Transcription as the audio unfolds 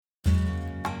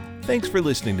Thanks for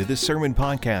listening to this sermon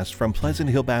podcast from Pleasant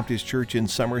Hill Baptist Church in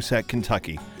Somerset,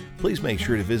 Kentucky. Please make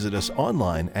sure to visit us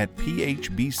online at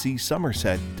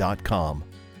phbcsomerset.com.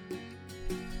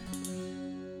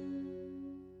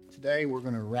 Today we're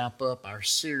going to wrap up our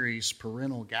series,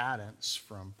 Parental Guidance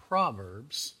from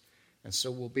Proverbs. And so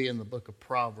we'll be in the book of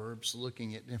Proverbs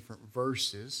looking at different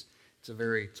verses. It's a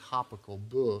very topical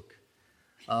book.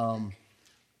 I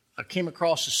came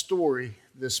across a story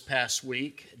this past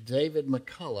week. David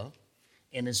McCullough,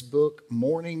 in his book,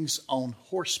 Mornings on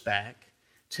Horseback,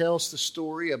 tells the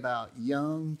story about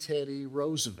young Teddy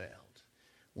Roosevelt.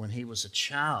 When he was a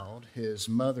child, his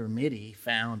mother, Mitty,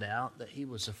 found out that he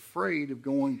was afraid of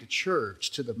going to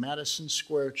church, to the Madison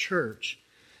Square Church,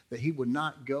 that he would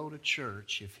not go to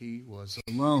church if he was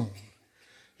alone.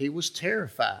 He was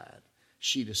terrified,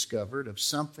 she discovered, of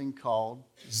something called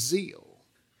zeal.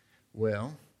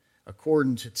 Well,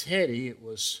 according to Teddy, it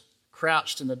was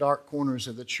crouched in the dark corners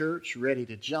of the church, ready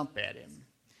to jump at him.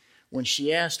 When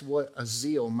she asked what a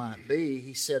zeal might be,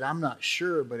 he said, "I'm not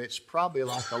sure, but it's probably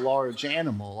like a large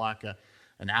animal, like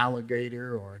an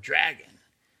alligator or a dragon."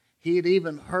 He had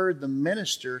even heard the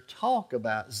minister talk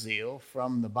about zeal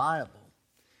from the Bible.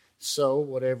 So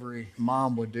what every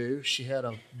mom would do, she had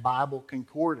a Bible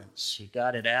concordance. She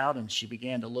got it out and she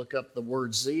began to look up the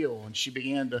word zeal, and she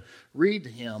began to read to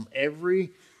him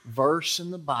every verse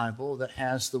in the Bible that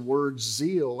has the word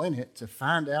zeal in it to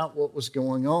find out what was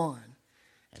going on.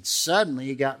 And suddenly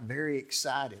he got very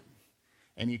excited,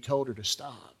 and he told her to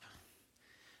stop.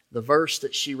 The verse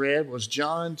that she read was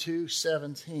John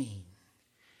 2:17.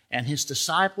 And his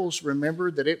disciples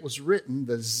remembered that it was written,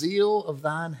 "The zeal of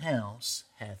thine house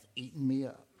hath eaten me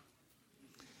up."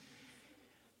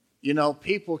 You know,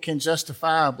 people can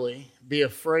justifiably be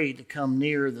afraid to come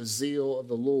near the zeal of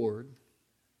the Lord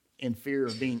in fear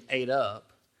of being ate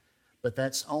up, but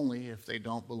that's only if they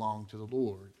don't belong to the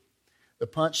Lord. The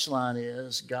punchline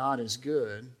is, God is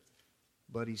good,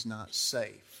 but He's not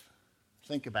safe.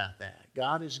 Think about that.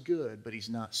 God is good, but He's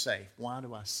not safe. Why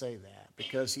do I say that?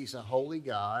 Because He's a holy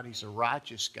God, He's a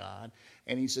righteous God,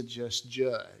 and He's a just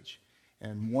judge.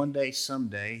 And one day,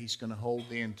 someday, He's going to hold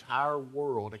the entire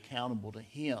world accountable to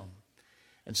Him.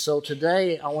 And so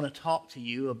today, I want to talk to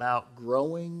you about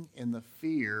growing in the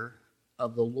fear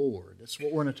of the Lord. That's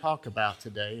what we're going to talk about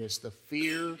today, is the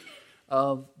fear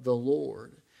of the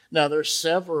Lord. Now, there's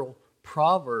several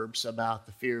proverbs about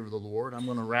the fear of the Lord. I'm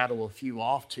going to rattle a few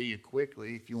off to you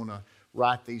quickly. If you want to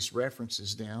write these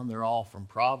references down, they're all from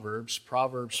Proverbs.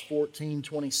 Proverbs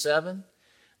 14:27,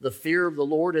 the fear of the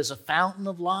Lord is a fountain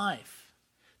of life,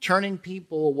 turning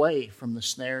people away from the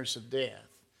snares of death.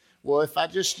 Well, if I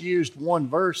just used one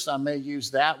verse, I may use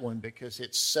that one because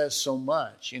it says so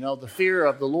much. You know, the fear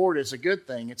of the Lord is a good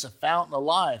thing. It's a fountain of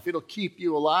life. It'll keep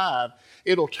you alive.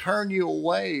 It'll turn you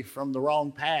away from the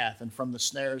wrong path and from the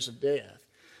snares of death.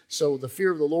 So the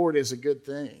fear of the Lord is a good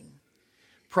thing.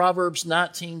 Proverbs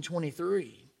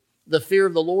 19:23, the fear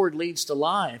of the Lord leads to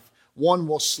life. One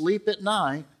will sleep at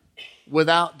night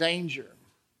without danger.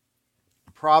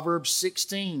 Proverbs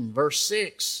 16, verse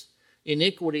 6,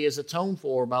 iniquity is atoned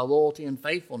for by loyalty and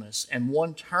faithfulness, and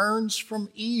one turns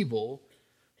from evil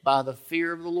by the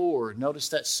fear of the Lord. Notice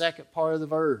that second part of the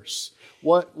verse.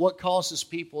 What causes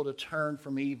people to turn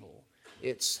from evil?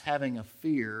 It's having a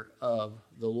fear of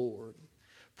the Lord.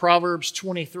 Proverbs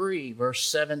 23, verse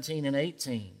 17 and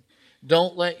 18.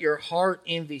 Don't let your heart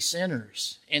envy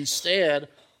sinners. Instead,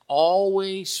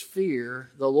 always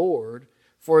fear the Lord,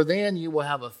 for then you will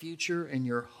have a future and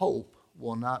your hope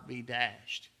will not be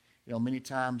dashed. You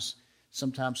know,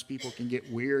 sometimes people can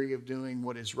get weary of doing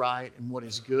what is right and what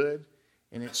is good,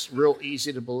 and it's real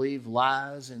easy to believe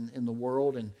lies in the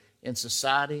world and in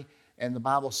society. And the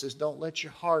Bible says, don't let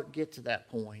your heart get to that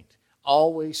point.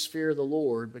 Always fear the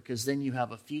Lord, because then you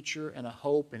have a future and a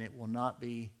hope, and it will not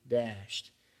be dashed.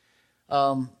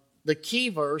 The key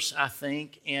verse, I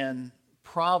think, in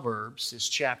Proverbs is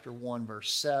chapter 1,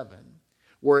 verse 7,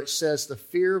 where it says, the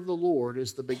fear of the Lord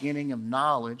is the beginning of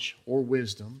knowledge or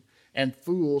wisdom, and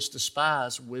fools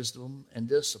despise wisdom and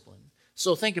discipline.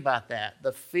 So think about that.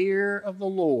 The fear of the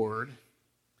Lord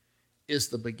is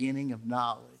the beginning of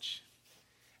knowledge.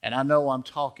 And I know I'm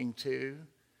talking to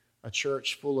a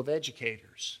church full of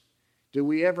educators. Do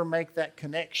we ever make that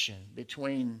connection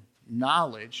between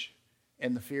knowledge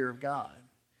and the fear of God?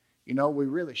 You know, we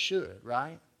really should,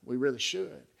 right? We really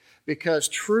should. Because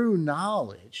true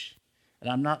knowledge, and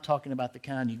I'm not talking about the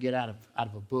kind you get out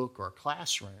of a book or a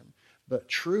classroom, but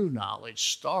true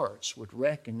knowledge starts with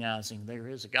recognizing there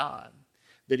is a God,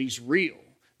 that He's real,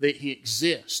 that He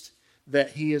exists, that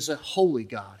He is a holy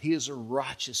God, He is a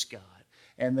righteous God,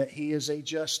 and that he is a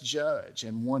just judge,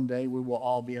 and one day we will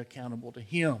all be accountable to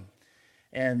him.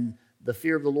 And the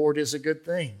fear of the Lord is a good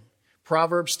thing.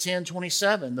 Proverbs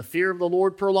 10:27, the fear of the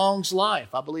Lord prolongs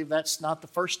life. I believe that's not the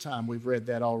first time we've read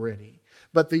that already.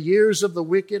 But the years of the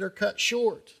wicked are cut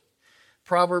short.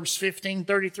 Proverbs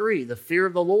 15:33, the fear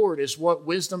of the Lord is what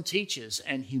wisdom teaches,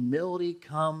 and humility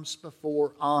comes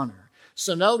before honor.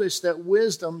 So notice that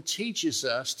wisdom teaches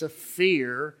us to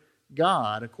fear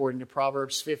God, according to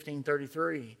Proverbs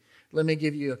 15:33. Let me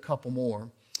give you a couple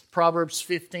more. Proverbs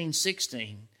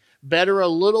 15:16, better a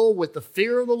little with the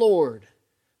fear of the Lord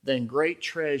than great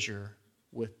treasure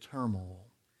with turmoil.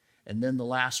 And then the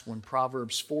last one,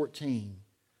 Proverbs 14,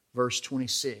 verse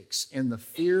 26. In the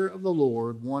fear of the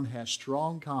Lord, one has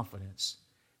strong confidence,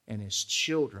 and his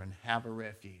children have a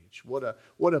refuge. What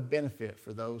a benefit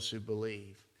for those who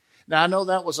believe. Now, I know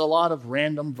that was a lot of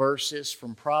random verses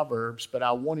from Proverbs, but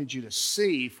I wanted you to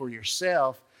see for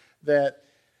yourself that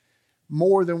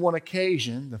more than one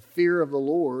occasion, the fear of the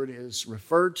Lord is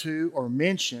referred to or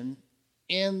mentioned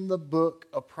in the book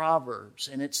of Proverbs,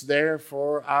 and it's there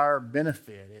for our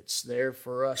benefit. It's there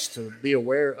for us to be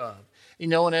aware of. You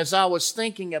know, and as I was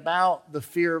thinking about the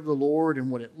fear of the Lord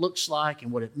and what it looks like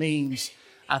and what it means,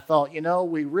 I thought,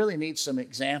 we really need some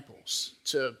examples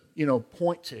to,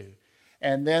 point to.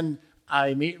 And then I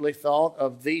immediately thought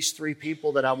of these three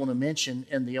people that I want to mention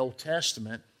in the Old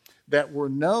Testament that were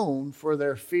known for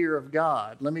their fear of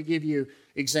God. Let me give you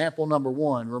example number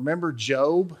one. Remember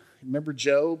Job? Remember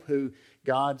Job, who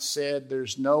God said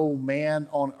there's no man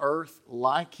on earth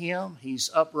like him.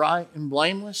 He's upright and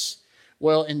blameless.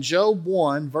 Well, in Job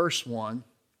 1, verse 1,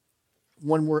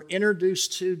 when we're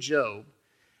introduced to Job,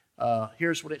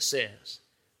 here's what it says.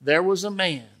 There was a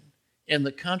man in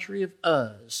the country of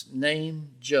Uz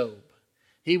named Job.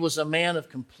 He was a man of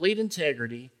complete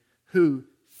integrity who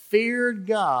feared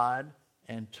God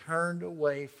and turned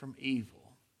away from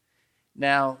evil.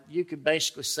 Now, you could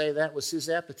basically say that was his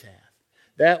epitaph.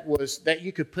 That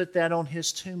you could put that on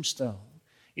his tombstone.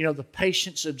 The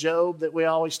patience of Job that we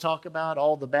always talk about,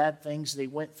 all the bad things that he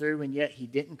went through, and yet he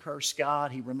didn't curse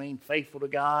God. He remained faithful to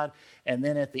God. And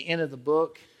then at the end of the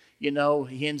book,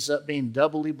 he ends up being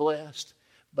doubly blessed.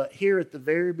 But here at the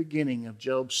very beginning of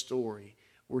Job's story,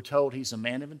 we're told he's a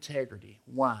man of integrity.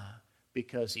 Why?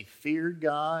 Because he feared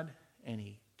God and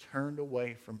he turned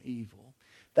away from evil.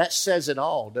 That says it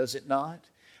all, does it not?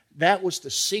 That was the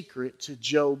secret to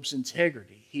Job's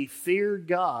integrity. He feared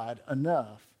God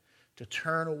enough to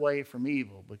turn away from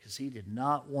evil because he did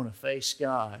not want to face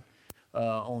God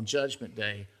on Judgment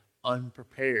Day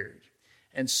unprepared.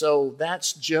 And so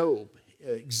that's Job,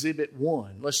 exhibit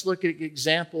 1. Let's look at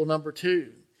example number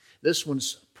 2. This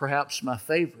one's perhaps my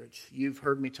favorite. You've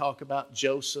heard me talk about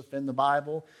Joseph in the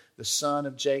Bible, the son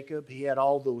of Jacob. He had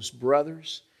all those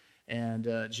brothers, and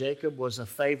Jacob was a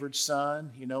favored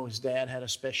son. His dad had a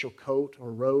special coat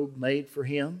or robe made for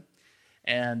him.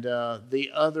 And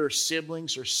the other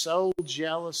siblings are so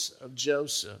jealous of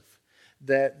Joseph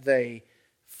that they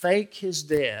fake his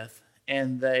death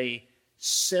and they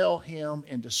sell him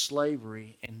into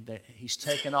slavery, and he's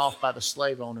taken off by the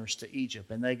slave owners to Egypt.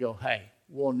 And they go, hey,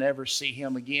 we'll never see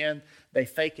him again. They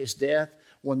fake his death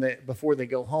before they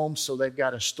go home, so they've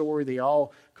got a story. They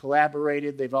all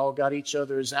collaborated. They've all got each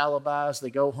other as alibis.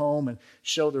 They go home and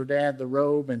show their dad the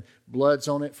robe, and blood's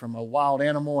on it from a wild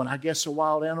animal, and I guess a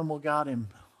wild animal got him.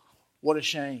 What a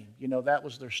shame. That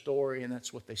was their story, and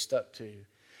that's what they stuck to.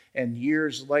 And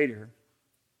years later,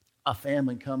 a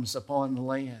famine comes upon the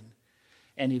land,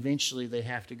 and eventually they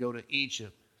have to go to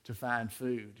Egypt to find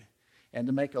food. And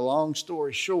to make a long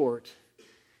story short,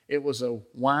 it was a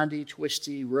windy,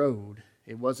 twisty road.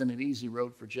 It wasn't an easy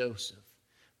road for Joseph.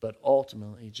 But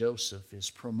ultimately, Joseph is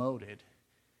promoted,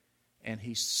 and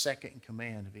he's second in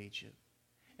command of Egypt.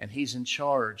 And he's in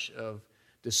charge of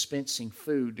dispensing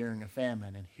food during a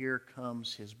famine. And here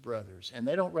comes his brothers. And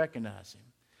they don't recognize him.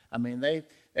 I mean,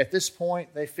 at this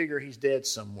point, they figure he's dead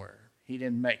somewhere. He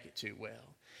didn't make it too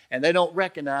well. And they don't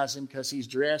recognize him because he's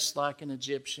dressed like an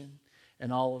Egyptian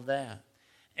and all of that.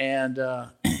 And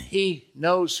he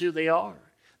knows who they are.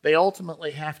 They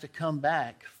ultimately have to come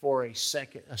back for a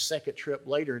second trip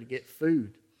later to get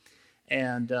food.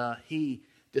 And he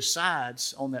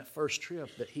decides on that first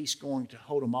trip that he's going to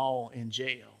hold them all in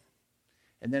jail.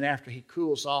 And then after he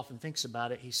cools off and thinks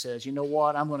about it, he says, you know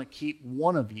what? I'm going to keep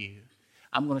one of you.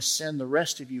 I'm going to send the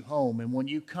rest of you home. And when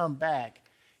you come back,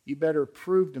 you better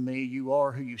prove to me you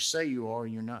are who you say you are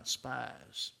and you're not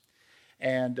spies.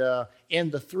 And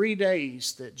in the 3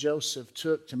 days that Joseph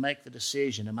took to make the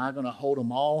decision, am I going to hold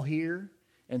them all here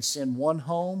and send one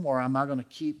home, or am I going to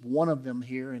keep one of them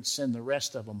here and send the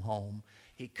rest of them home?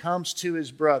 He comes to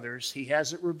his brothers. He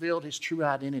hasn't revealed his true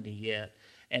identity yet.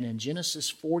 And in Genesis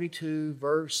 42,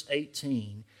 verse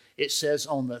 18, it says,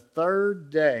 on the third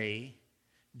day,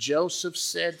 Joseph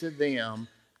said to them,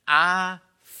 I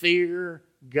fear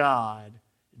God.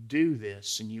 Do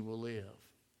this and you will live.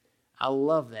 I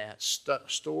love that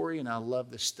story, and I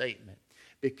love the statement,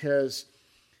 because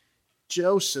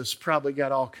Joseph's probably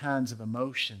got all kinds of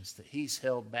emotions that he's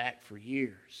held back for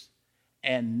years.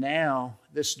 And now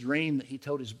this dream that he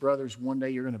told his brothers, one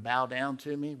day you're going to bow down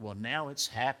to me, well, now it's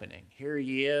happening. Here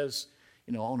he is,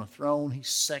 on a throne. He's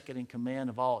second in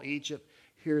command of all Egypt.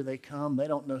 Here they come. They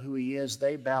don't know who he is.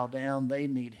 They bow down. They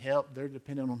need help. They're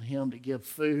dependent on him to give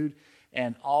food.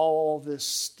 And all this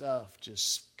stuff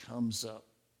just comes up,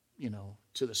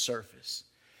 to the surface.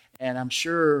 And I'm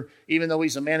sure, even though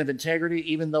he's a man of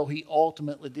integrity, even though he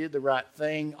ultimately did the right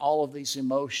thing, all of these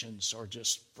emotions are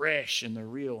just fresh and they're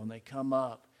real, and they come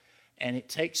up. And it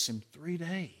takes him 3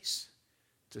 days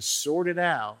to sort it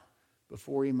out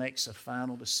before he makes a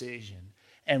final decision.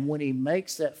 And when he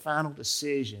makes that final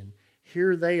decision,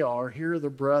 here they are, here are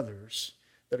the brothers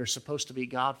that are supposed to be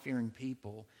God-fearing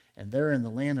people, and they're in the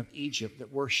land of Egypt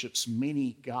that worships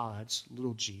many gods,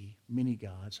 little g, many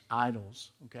gods, idols,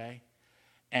 okay?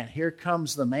 And here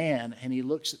comes the man, and he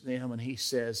looks at them and he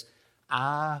says,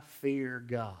 I fear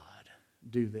God.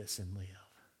 Do this and live.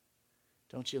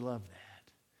 Don't you love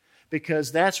that?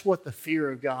 Because that's what the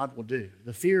fear of God will do.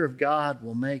 The fear of God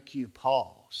will make you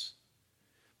pause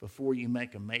before you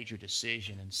make a major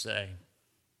decision and say,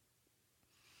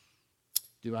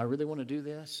 do I really want to do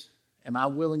this? Am I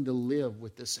willing to live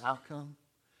with this outcome?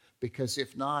 Because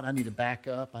if not, I need to back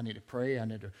up. I need to pray. I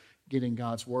need to get in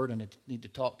God's Word. I need to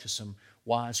talk to some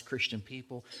wise Christian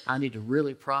people. I need to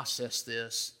really process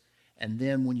this. And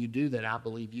then when you do that, I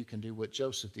believe you can do what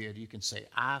Joseph did. You can say,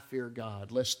 I fear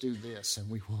God. Let's do this, and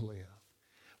we will live.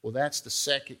 Well, that's the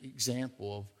second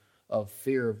example of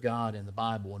fear of God in the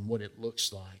Bible and what it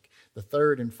looks like. The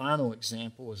third and final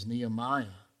example is Nehemiah.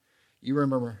 You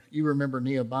remember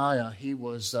Nehemiah. He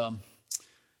was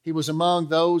among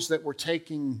those that were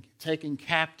taken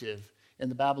captive in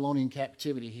the Babylonian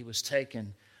captivity. He was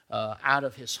taken out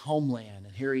of his homeland,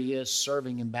 and here he is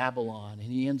serving in Babylon,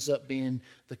 and he ends up being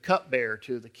the cupbearer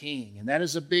to the king. And that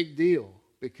is a big deal,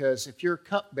 because if you're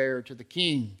cupbearer to the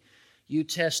king, you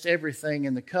test everything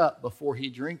in the cup before he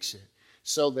drinks it,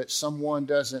 so that someone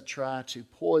doesn't try to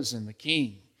poison the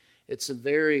king. It's a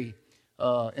very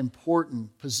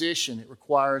important position. It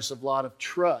requires a lot of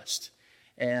trust.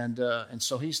 And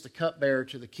so he's the cupbearer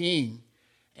to the king,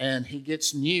 and he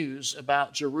gets news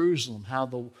about Jerusalem, how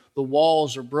the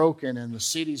walls are broken and the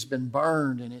city's been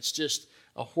burned, and it's just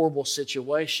a horrible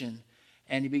situation.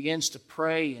 And he begins to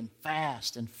pray and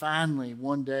fast, and finally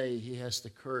one day he has the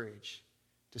courage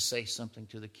to say something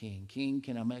to the king. King,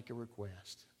 can I make a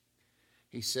request?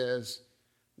 He says,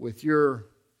 with your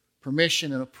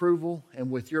permission and approval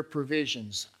and with your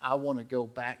provisions, I want to go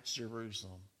back to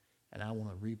Jerusalem, and I want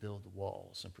to rebuild the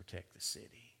walls and protect the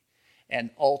city. And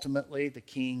ultimately, the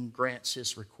king grants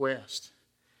his request.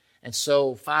 And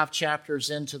so 5 chapters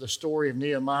into the story of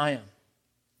Nehemiah,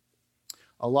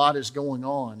 a lot is going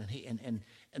on.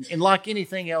 And like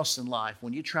anything else in life,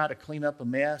 when you try to clean up a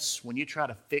mess, when you try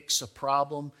to fix a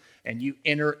problem, and you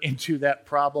enter into that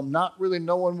problem not really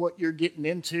knowing what you're getting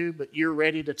into, but you're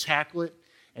ready to tackle it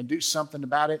and do something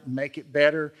about it and make it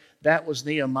better. That was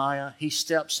Nehemiah. He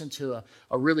steps into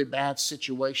a really bad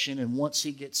situation, and once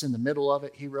he gets in the middle of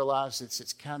it, he realizes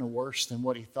it's kind of worse than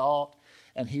what he thought.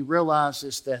 And he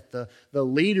realizes that the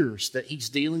leaders that he's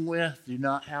dealing with do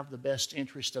not have the best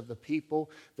interest of the people.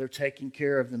 They're taking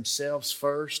care of themselves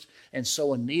first. And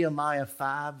so in Nehemiah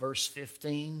 5, verse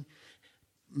 15,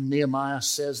 Nehemiah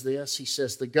says this. He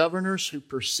says, the governors who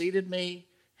preceded me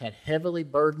had heavily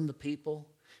burdened the people,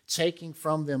 taking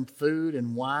from them food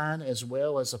and wine as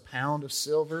well as a pound of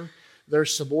silver. Their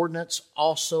subordinates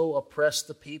also oppressed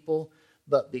the people,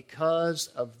 but because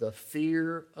of the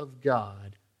fear of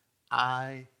God,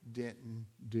 I didn't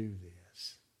do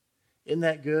this. Isn't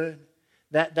that good?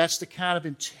 That's the kind of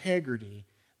integrity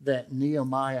that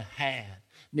Nehemiah had.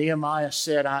 Nehemiah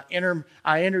said, I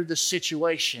entered the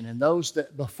situation, and those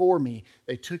that before me,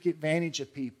 they took advantage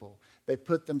of people. They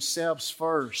put themselves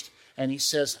first. And he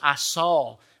says, I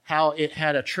saw how it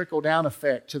had a trickle-down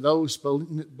effect to those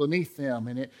beneath them,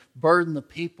 and it burdened the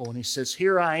people. And he says,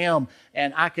 here I am,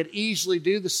 and I could easily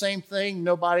do the same thing.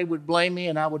 Nobody would blame me,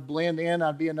 and I would blend in.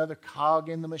 I'd be another cog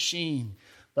in the machine.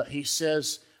 But he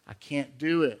says, I can't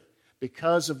do it.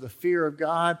 Because of the fear of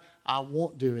God, I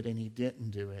won't do it, and he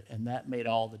didn't do it, and that made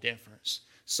all the difference.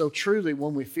 So truly,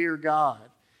 when we fear God,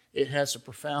 it has a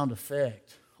profound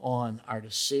effect on our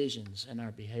decisions and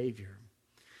our behavior.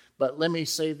 But let me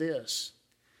say this.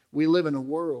 We live in a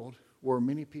world where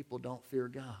many people don't fear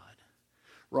God.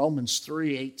 Romans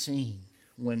 3:18,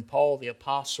 when Paul the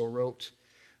Apostle wrote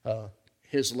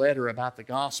his letter about the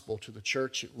gospel to the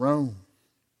church at Rome,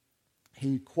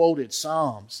 he quoted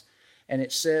Psalms, and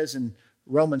it says in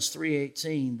Romans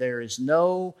 3:18, there is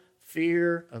no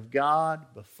fear of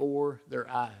God before their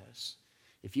eyes.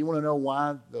 If you want to know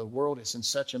why the world is in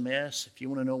such a mess, if you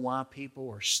want to know why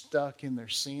people are stuck in their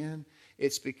sin,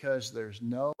 it's because there's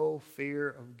no fear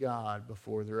of God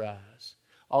before their eyes.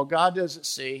 Oh, God doesn't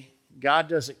see. God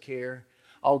doesn't care.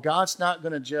 Oh, God's not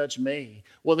going to judge me.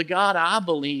 Well, the God I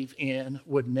believe in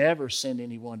would never send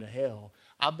anyone to hell.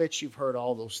 I bet you've heard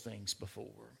all those things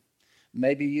before.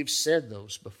 Maybe you've said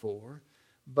those before.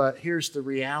 But here's the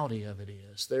reality of it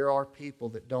is, there are people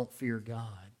that don't fear God.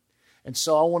 And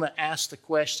so I want to ask the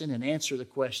question and answer the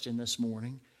question this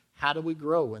morning, how do we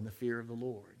grow in the fear of the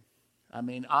Lord? I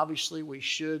mean, obviously we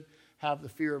should have the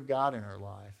fear of God in our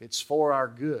life. It's for our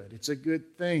good. It's a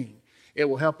good thing. It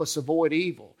will help us avoid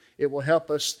evil. It will help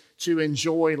us to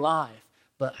enjoy life.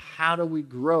 But how do we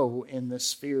grow in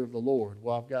this fear of the Lord?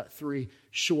 Well, I've got 3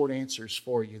 short answers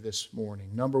for you this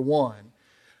morning. Number 1,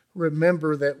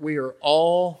 remember that we are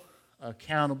all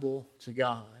accountable to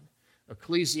God.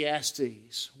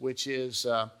 Ecclesiastes, which is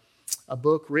a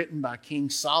book written by King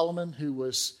Solomon, who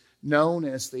was known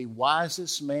as the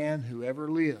wisest man who ever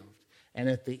lived. And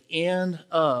at the end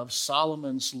of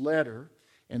Solomon's letter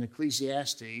in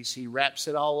Ecclesiastes, he wraps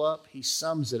it all up. He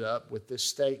sums it up with this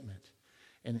statement.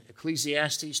 In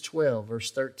Ecclesiastes 12,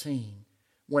 verse 13,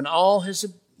 when all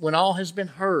has been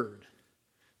heard,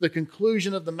 the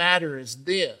conclusion of the matter is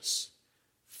this: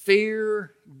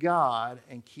 fear God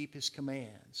and keep His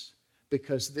commands,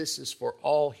 because this is for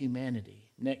all humanity.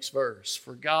 Next verse,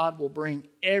 for God will bring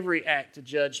every act to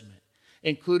judgment,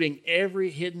 including every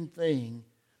hidden thing,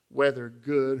 whether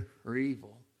good or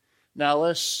evil. Now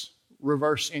let's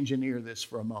reverse engineer this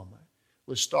for a moment.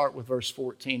 Let's start with verse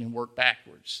 14 and work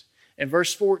backwards. In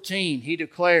verse 14, he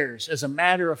declares, as a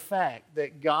matter of fact,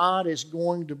 that God is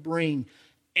going to bring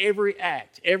every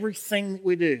act, everything that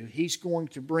we do, He's going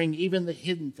to bring even the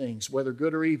hidden things, whether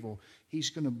good or evil,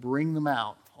 He's going to bring them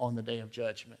out on the day of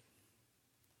judgment.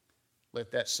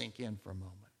 Let that sink in for a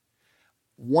moment.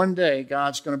 One day,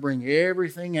 God's going to bring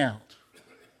everything out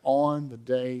on the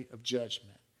day of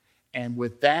judgment. And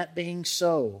with that being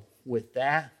so, with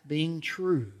that being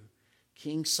true,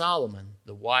 King Solomon,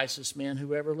 the wisest man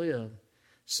who ever lived,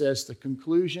 says the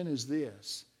conclusion is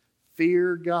this: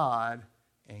 fear God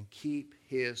and keep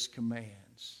His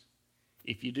commands.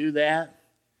 If you do that,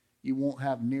 you won't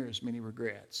have near as many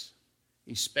regrets,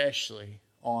 especially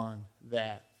on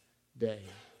that day.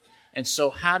 And so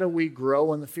how do we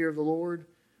grow in the fear of the Lord?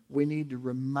 We need to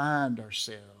remind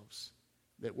ourselves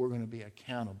that we're going to be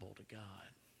accountable to God.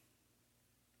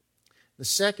 The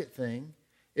second thing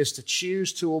is to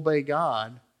choose to obey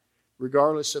God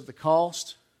regardless of the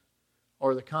cost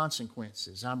or the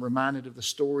consequences. I'm reminded of the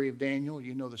story of Daniel.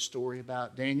 You know the story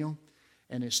about Daniel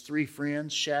and his 3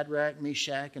 friends, Shadrach,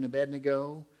 Meshach, and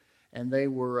Abednego. And they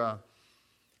were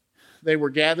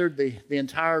gathered. The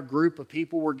entire group of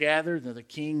people were gathered. And the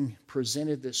king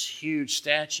presented this huge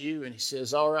statue. And he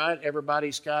says, all right,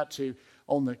 everybody's got to,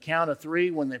 on the count of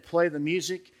 3, when they play the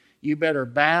music, you better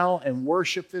bow and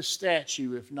worship this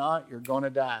statue. If not, you're going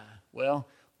to die. Well,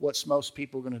 what's most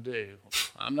people going to do?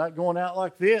 I'm not going out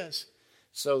like this.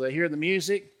 So they hear the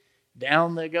music,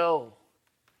 down they go,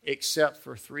 except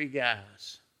for 3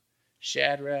 guys,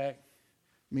 Shadrach,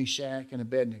 Meshach, and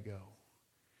Abednego.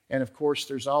 And of course,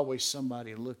 there's always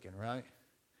somebody looking, right?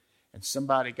 And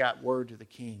somebody got word to the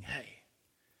king, hey,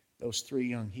 those 3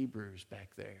 young Hebrews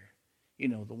back there, you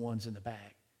know, the ones in the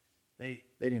back, they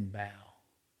didn't bow.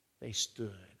 They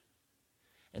stood.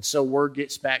 And so word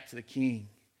gets back to the king,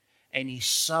 and he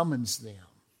summons them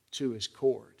to his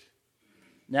court.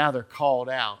 Now they're called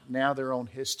out. Now they're on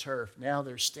his turf. Now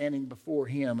they're standing before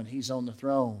him, and he's on the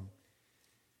throne.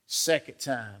 Second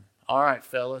time, all right,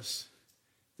 fellas,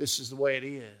 this is the way it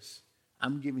is.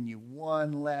 I'm giving you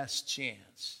one last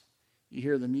chance. You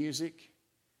hear the music,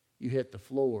 you hit the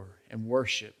floor and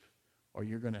worship, or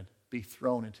you're going to be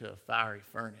thrown into a fiery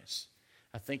furnace.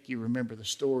 I think you remember the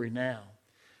story now.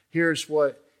 Here's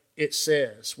what it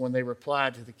says when they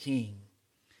replied to the king.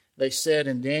 They said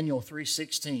in Daniel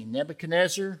 3:16,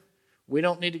 Nebuchadnezzar, we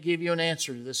don't need to give you an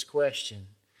answer to this question.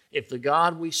 If the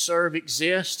God we serve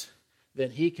exists,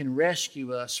 then He can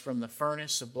rescue us from the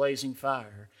furnace of blazing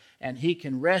fire, and He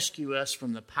can rescue us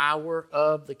from the power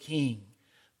of the king.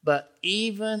 But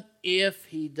even if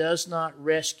He does not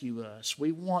rescue us,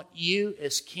 we want you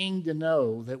as king to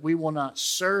know that we will not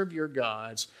serve your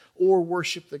gods or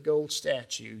worship the gold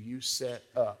statue you set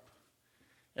up.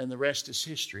 And the rest is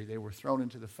history. They were thrown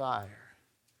into the fire.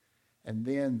 And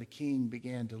then the king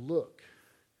began to look.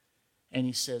 And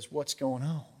he says, what's going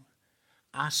on?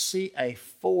 I see a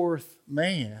fourth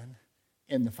man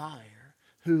in the fire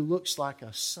who looks like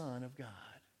a son of God.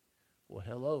 Well,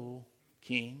 hello,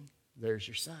 king. There's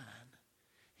your sign.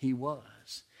 He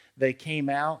was. They came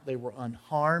out. They were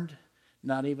unharmed.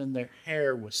 Not even their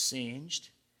hair was singed.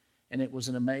 And it was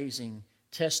an amazing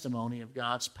testimony of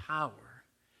God's power.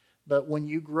 But when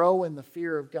you grow in the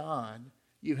fear of God,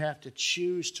 you have to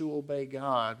choose to obey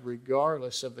God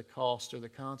regardless of the cost or the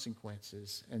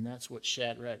consequences. And that's what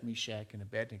Shadrach, Meshach, and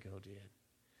Abednego did.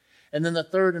 And then the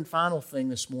third and final thing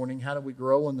this morning, how do we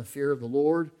grow in the fear of the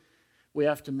Lord? We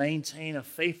have to maintain a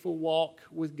faithful walk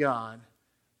with God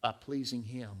by pleasing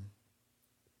Him.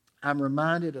 I'm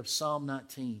reminded of Psalm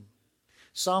 19.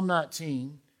 Psalm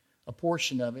 19, a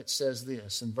portion of it says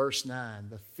this in verse 9,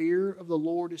 the fear of the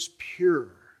Lord is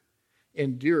pure,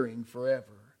 enduring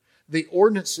forever. The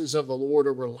ordinances of the Lord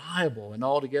are reliable and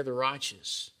altogether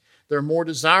righteous. They're more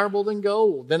desirable than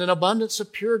gold, than an abundance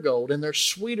of pure gold, and they're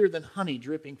sweeter than honey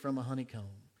dripping from a honeycomb.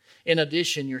 In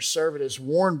addition, your servant is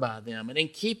warned by them, and in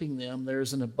keeping them there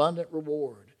is an abundant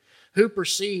reward. Who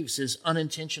perceives his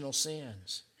unintentional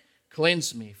sins?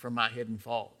 Cleanse me from my hidden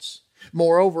faults.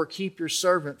 Moreover, keep your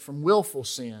servant from willful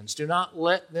sins. Do not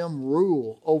let them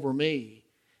rule over me,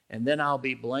 and then I'll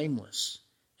be blameless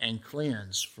and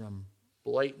cleansed from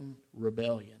blatant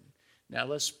rebellion. Now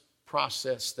let's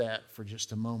process that for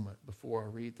just a moment before I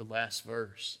read the last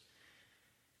verse.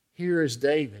 Here is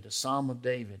David, a psalm of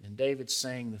David, and David's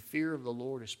saying the fear of the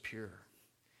Lord is pure.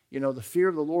 You know, the fear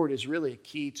of the Lord is really a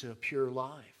key to a pure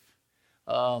life.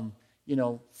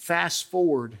 Fast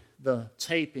forward the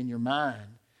tape in your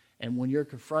mind, and when you're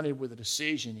confronted with a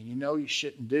decision and you know you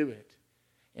shouldn't do it,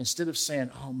 instead of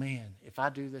saying, oh man, if I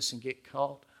do this and get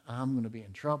caught, I'm going to be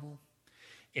in trouble.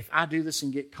 If I do this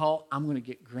and get caught, I'm going to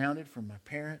get grounded from my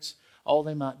parents. Oh,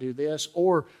 they might do this.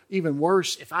 Or even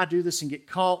worse, if I do this and get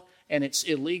caught and it's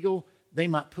illegal, they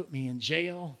might put me in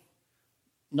jail.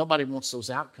 Nobody wants those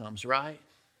outcomes, right?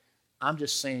 I'm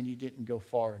just saying you didn't go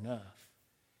far enough.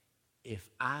 If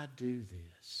I do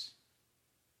this,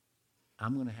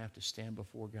 I'm going to have to stand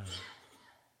before God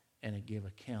and give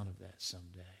account of that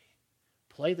someday.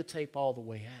 Play the tape all the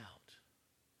way out.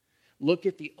 Look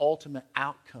at the ultimate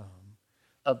outcome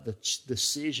of the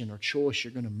decision or choice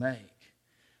you're going to make.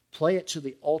 Play it to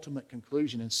the ultimate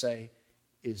conclusion and say,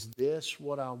 is this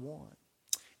what I want?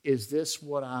 Is this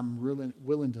what I'm really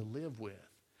willing to live with?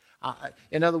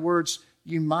 In other words,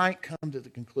 you might come to the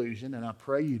conclusion, and I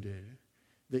pray you do,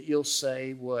 that you'll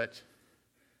say what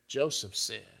Joseph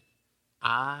said,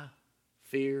 I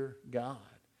fear God.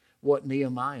 What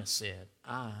Nehemiah said,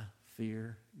 I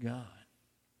fear God.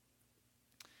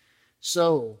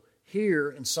 So,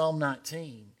 here in Psalm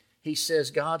 19, he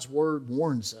says God's Word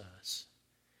warns us.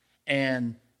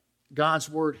 And God's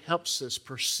Word helps us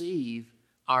perceive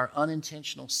our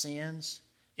unintentional sins.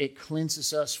 It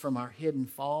cleanses us from our hidden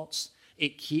faults.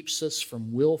 It keeps us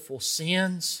from willful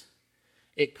sins.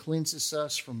 It cleanses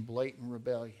us from blatant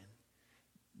rebellion.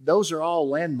 Those are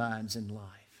all landmines in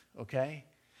life, okay?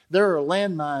 There are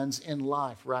landmines in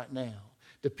life right now.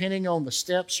 Depending on the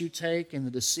steps you take and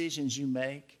the decisions you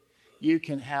make, you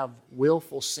can have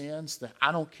willful sins that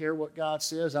I don't care what God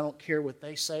says. I don't care what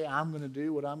they say. I'm going to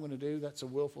do what I'm going to do. That's a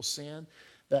willful sin.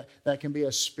 That can be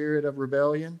a spirit of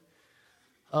rebellion.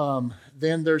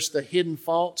 Then there's the hidden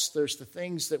faults. There's the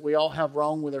things that we all have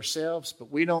wrong with ourselves,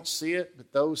 but we don't see it.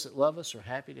 But those that love us are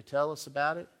happy to tell us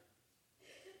about it.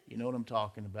 You know what I'm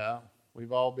talking about.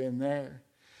 We've all been there.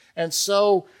 And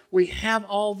so we have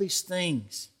all these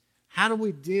things. How do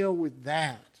we deal with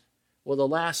that? Well, the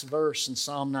last verse in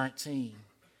Psalm 19,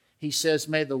 he says,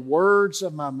 may the words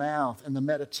of my mouth and the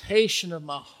meditation of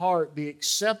my heart be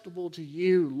acceptable to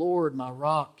you, Lord, my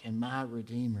rock and my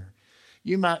redeemer.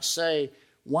 You might say,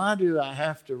 why do I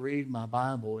have to read my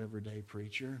Bible every day,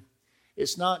 preacher?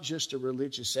 It's not just a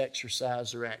religious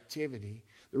exercise or activity.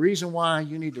 The reason why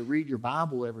you need to read your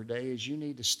Bible every day is you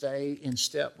need to stay in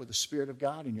step with the Spirit of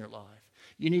God in your life.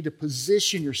 You need to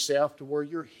position yourself to where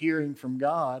you're hearing from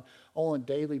God on a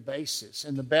daily basis.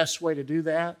 And the best way to do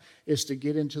that is to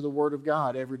get into the Word of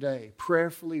God every day.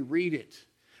 Prayerfully read it,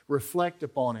 reflect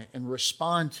upon it, and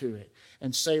respond to it.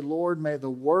 And say, Lord, may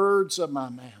the words of my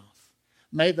mouth,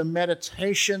 may the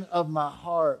meditation of my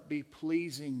heart be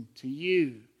pleasing to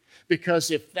you. Because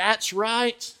if that's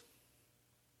right,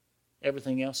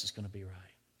 everything else is going to be right.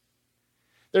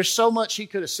 There's so much he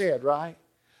could have said, right?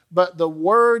 But the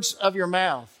words of your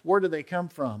mouth, where do they come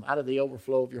from? Out of the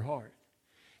overflow of your heart.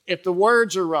 If the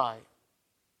words are right,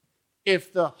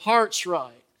 If the heart's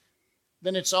right,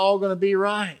 then it's all going to be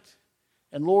right.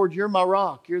 And Lord, you're my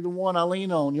rock. You're the one I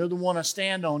lean on. You're the one I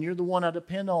stand on. You're the one I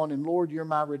depend on. And Lord, you're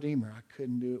my Redeemer. I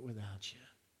couldn't do it without you.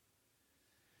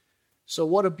 So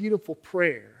what a beautiful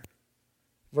prayer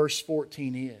verse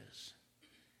 14 is.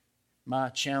 My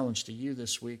challenge to you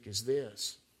this week is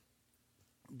this.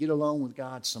 Get alone with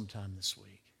God sometime this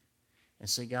week and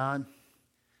say, God,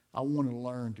 I want to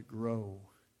learn to grow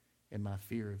in my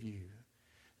fear of you.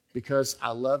 Because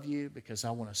I love you, because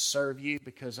I want to serve you,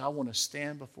 because I want to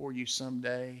stand before you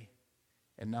someday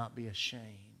and not be ashamed.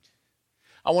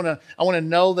 I want to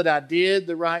know that I did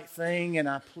the right thing and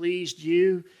I pleased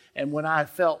you. And when I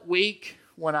felt weak,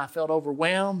 when I felt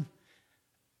overwhelmed,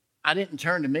 I didn't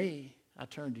turn to me, I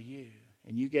turned to you.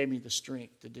 And you gave me the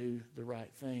strength to do the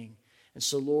right thing. And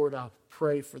so, Lord, I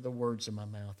pray for the words of my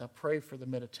mouth. I pray for the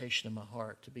meditation of my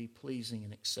heart to be pleasing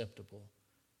and acceptable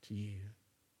to you.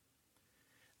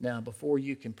 Now, before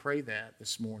you can pray that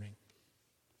this morning,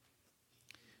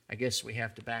 I guess we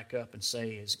have to back up and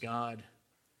say, is God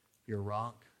your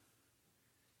rock?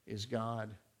 Is God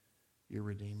your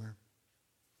Redeemer?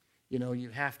 You know, you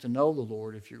have to know the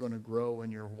Lord if you're going to grow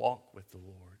in your walk with the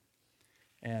Lord.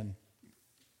 And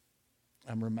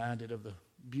I'm reminded of the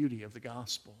beauty of the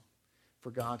gospel. For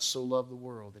God so loved the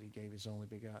world that he gave his only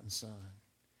begotten Son.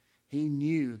 He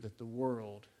knew that the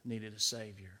world needed a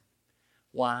Savior.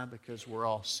 Why? Because we're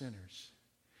all sinners.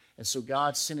 And so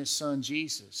God sent his Son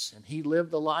Jesus, and he lived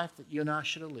the life that you and I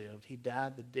should have lived. He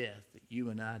died the death that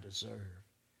you and I deserve.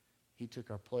 He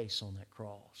took our place on that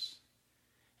cross.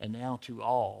 And now to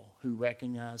all who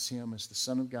recognize him as the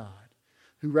Son of God,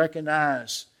 who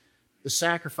recognize the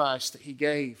sacrifice that he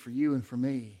gave for you and for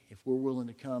me, if we're willing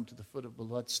to come to the foot of the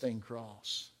blood-stained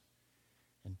cross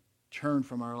and turn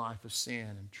from our life of sin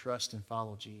and trust and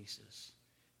follow Jesus,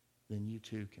 then you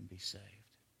too can be saved.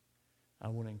 I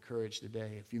want to encourage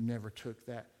today, if you never took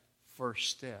that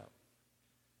first step,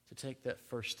 to take that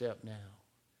first step now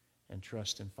and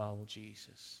trust and follow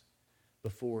Jesus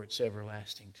before it's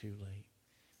everlasting too late.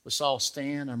 Let's all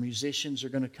stand. Our musicians are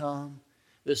going to come.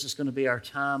 This is going to be our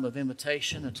time of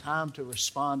invitation, a time to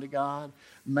respond to God.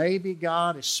 Maybe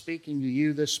God is speaking to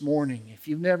you this morning. If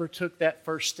you've never took that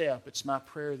first step, it's my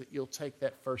prayer that you'll take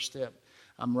that first step.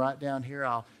 I'm right down here.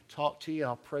 I'll talk to you.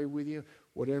 I'll pray with you.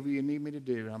 Whatever you need me to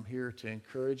do, I'm here to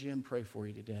encourage you and pray for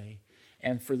you today.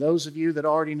 And for those of you that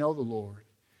already know the Lord,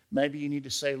 maybe you need to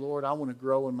say, Lord, I want to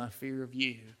grow in my fear of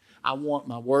you. I want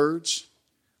my words,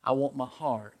 I want my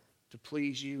heart to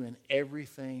please you in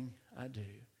everything I do.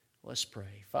 Let's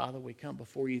pray. Father, we come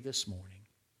before you this morning.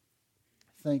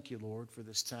 Thank you, Lord, for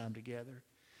this time together.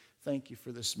 Thank you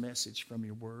for this message from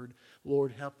your word.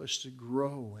 Lord, help us to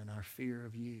grow in our fear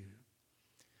of you.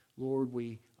 Lord,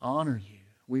 we honor you.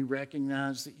 We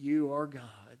recognize that you are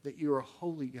God, that you are a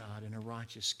holy God and a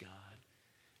righteous God.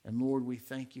 And Lord, we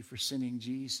thank you for sending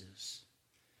Jesus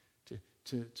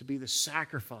to be the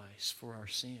sacrifice for our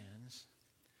sins.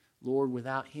 Lord,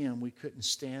 without him, we couldn't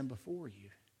stand before you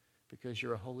because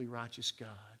you're a holy, righteous God.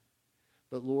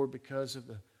 But Lord, because of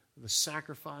the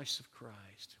sacrifice of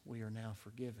Christ, we are now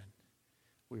forgiven.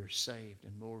 We are saved,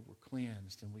 and Lord, we're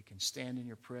cleansed, and we can stand in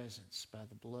your presence by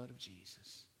the blood of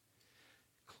Jesus.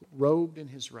 Robed in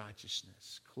his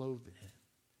righteousness, clothed in him.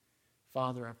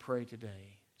 Father, I pray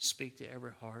today, speak to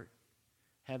every heart.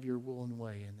 Have your will and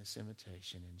way in this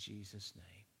invitation. In Jesus'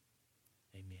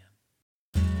 name, amen.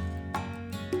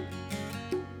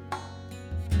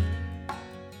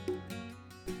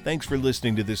 Thanks for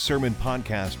listening to this sermon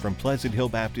podcast from Pleasant Hill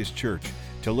Baptist Church.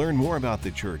 To learn more about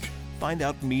the church, find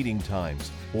out meeting times,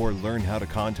 or learn how to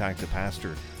contact the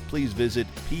pastor, please visit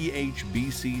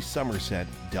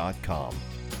phbcsomerset.com.